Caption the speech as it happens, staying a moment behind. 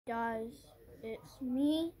Guys, it's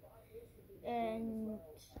me, and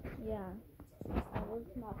yeah, I was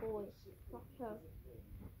my boy. Rocco.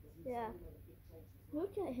 Yeah,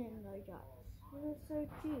 look at him though, guys. He's so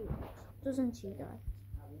cute, doesn't he, guys?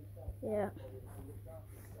 Yeah,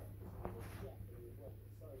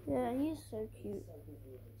 yeah, he's so cute.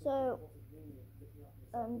 So,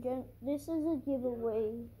 this is a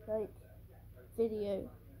giveaway video.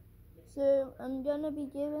 So I'm gonna be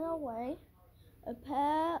giving away a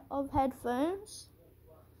pair of headphones,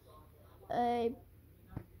 a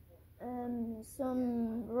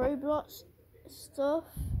some Roblox stuff,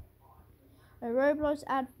 a Roblox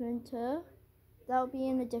adventure. That'll be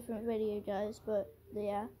in a different video, guys, but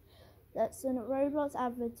yeah, that's a Roblox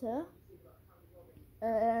adventure,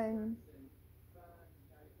 and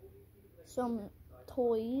some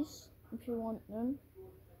toys if you want them,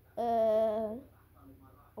 a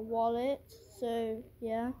wallet, so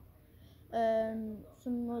yeah,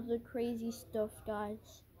 some other crazy stuff,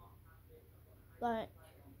 guys, like,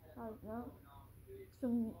 I don't know,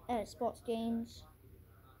 some Xbox games.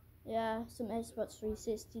 Yeah, some Xbox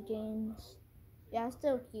 360 games. Yeah, I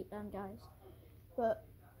still keep them, guys. But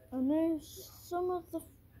I know some of the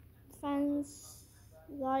fans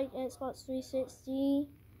like Xbox 360,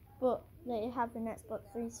 but they have an Xbox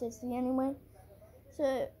 360 anyway.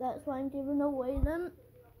 So that's why I'm giving away them.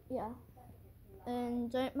 Yeah.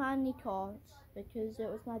 And don't mind the cards, because it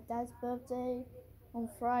was my dad's birthday on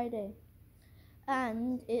Friday.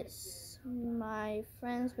 And it's my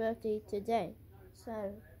friend's birthday today.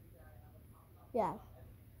 So yeah.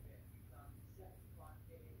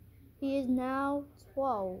 He is now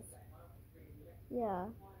 12. Yeah,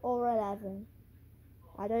 or 11.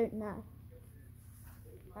 I don't know,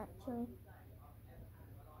 actually.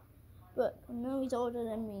 But I know he's older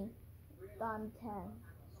than me. But I'm 10.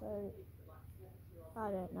 So, I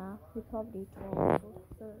don't know. He's probably 12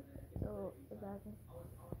 or 11.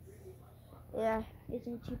 Yeah,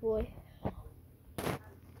 isn't he, boy?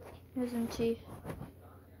 Isn't he?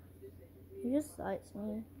 He just likes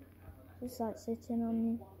me. Just like sitting on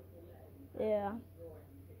me. Yeah.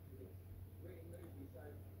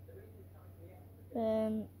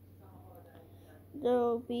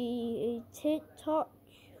 There'll be a TikTok.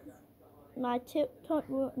 My TikTok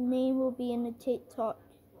name will be in the TikTok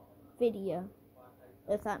video,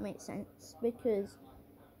 if that makes sense, because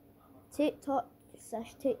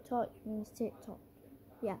TikTok/TikTok means TikTok.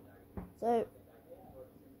 Yeah. So,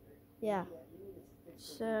 yeah.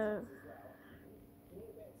 So,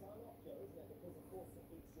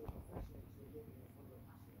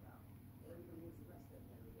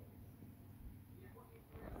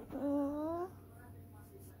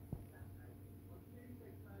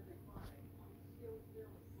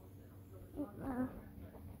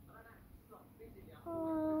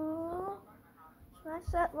 smash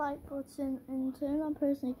that like button and turn on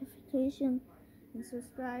post notification and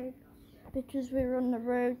subscribe, because we're on the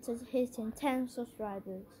road to hitting 10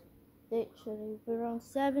 subscribers. Literally, we're on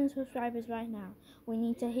 7 subscribers right now. We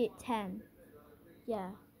need to hit 10.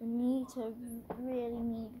 Yeah, we really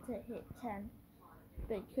need to hit 10,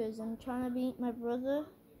 because I'm trying to beat my brother.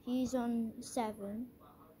 He's on 7,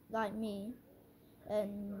 like me,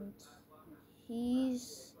 and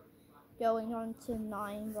he's going on to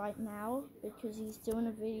 9 right now, because he's doing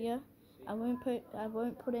a video. I won't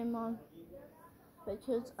put him on,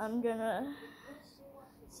 because I'm gonna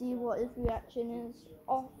see what his reaction is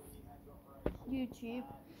off YouTube,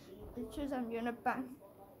 because I'm gonna ban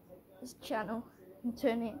his channel and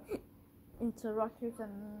turn it into Rocco's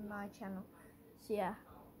and my channel. So yeah,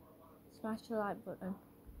 smash the like button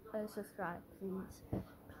and subscribe, please.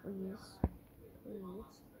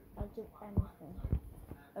 I'll do anything.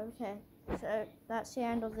 Okay, so that's the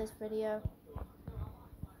end of this video.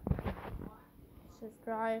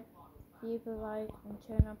 Subscribe, leave a like, and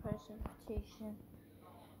turn on post notification,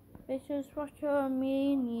 because Rocco and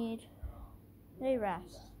me need a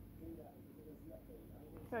rest.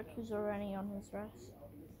 Rocco's already on his rest,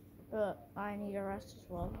 but I need a rest as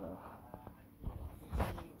well.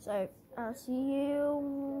 So I'll see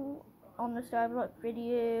you on the Skyblock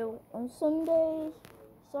video on Sunday.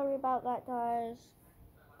 Sorry about that, guys.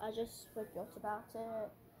 I just forgot about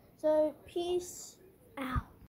it. So peace out.